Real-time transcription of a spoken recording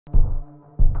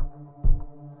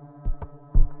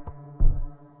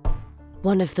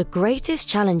One of the greatest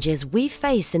challenges we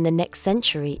face in the next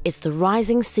century is the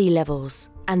rising sea levels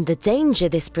and the danger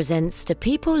this presents to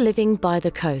people living by the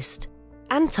coast.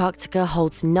 Antarctica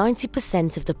holds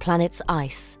 90% of the planet's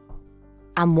ice.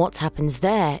 And what happens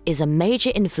there is a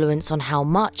major influence on how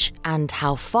much and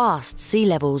how fast sea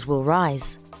levels will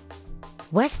rise.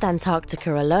 West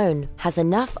Antarctica alone has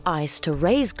enough ice to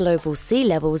raise global sea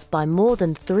levels by more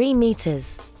than 3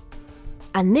 meters.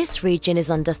 And this region is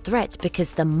under threat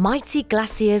because the mighty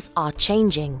glaciers are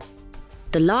changing.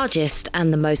 The largest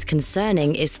and the most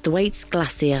concerning is Thwaites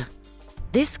Glacier.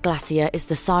 This glacier is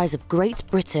the size of Great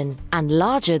Britain and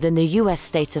larger than the US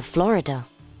state of Florida.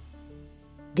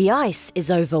 The ice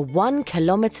is over 1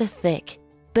 kilometer thick,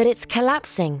 but it's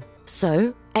collapsing.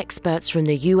 So, experts from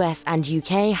the US and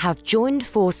UK have joined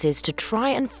forces to try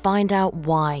and find out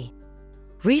why.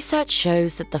 Research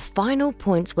shows that the final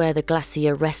point where the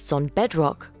glacier rests on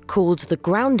bedrock, called the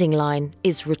grounding line,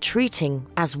 is retreating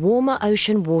as warmer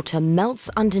ocean water melts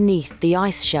underneath the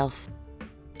ice shelf.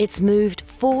 It's moved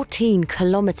 14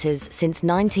 kilometers since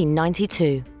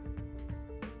 1992.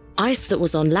 Ice that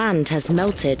was on land has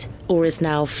melted or is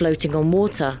now floating on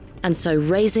water, and so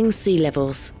raising sea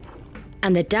levels.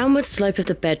 And the downward slope of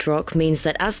the bedrock means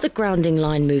that as the grounding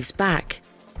line moves back,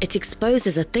 it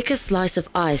exposes a thicker slice of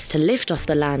ice to lift off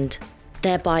the land,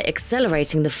 thereby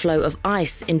accelerating the flow of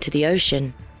ice into the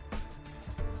ocean.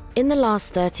 In the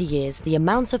last 30 years, the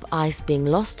amount of ice being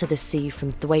lost to the sea from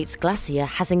Thwaites Glacier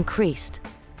has increased,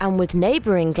 and with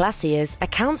neighbouring glaciers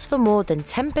accounts for more than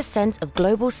 10% of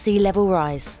global sea level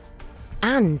rise.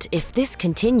 And if this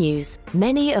continues,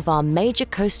 many of our major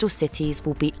coastal cities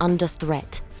will be under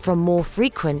threat from more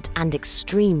frequent and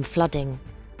extreme flooding.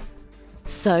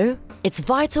 So, it's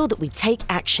vital that we take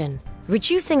action.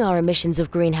 Reducing our emissions of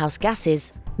greenhouse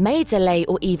gases may delay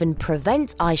or even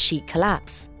prevent ice sheet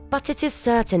collapse, but it is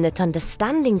certain that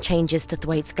understanding changes to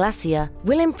Thwaites Glacier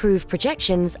will improve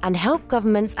projections and help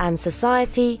governments and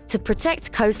society to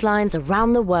protect coastlines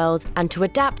around the world and to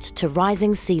adapt to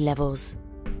rising sea levels.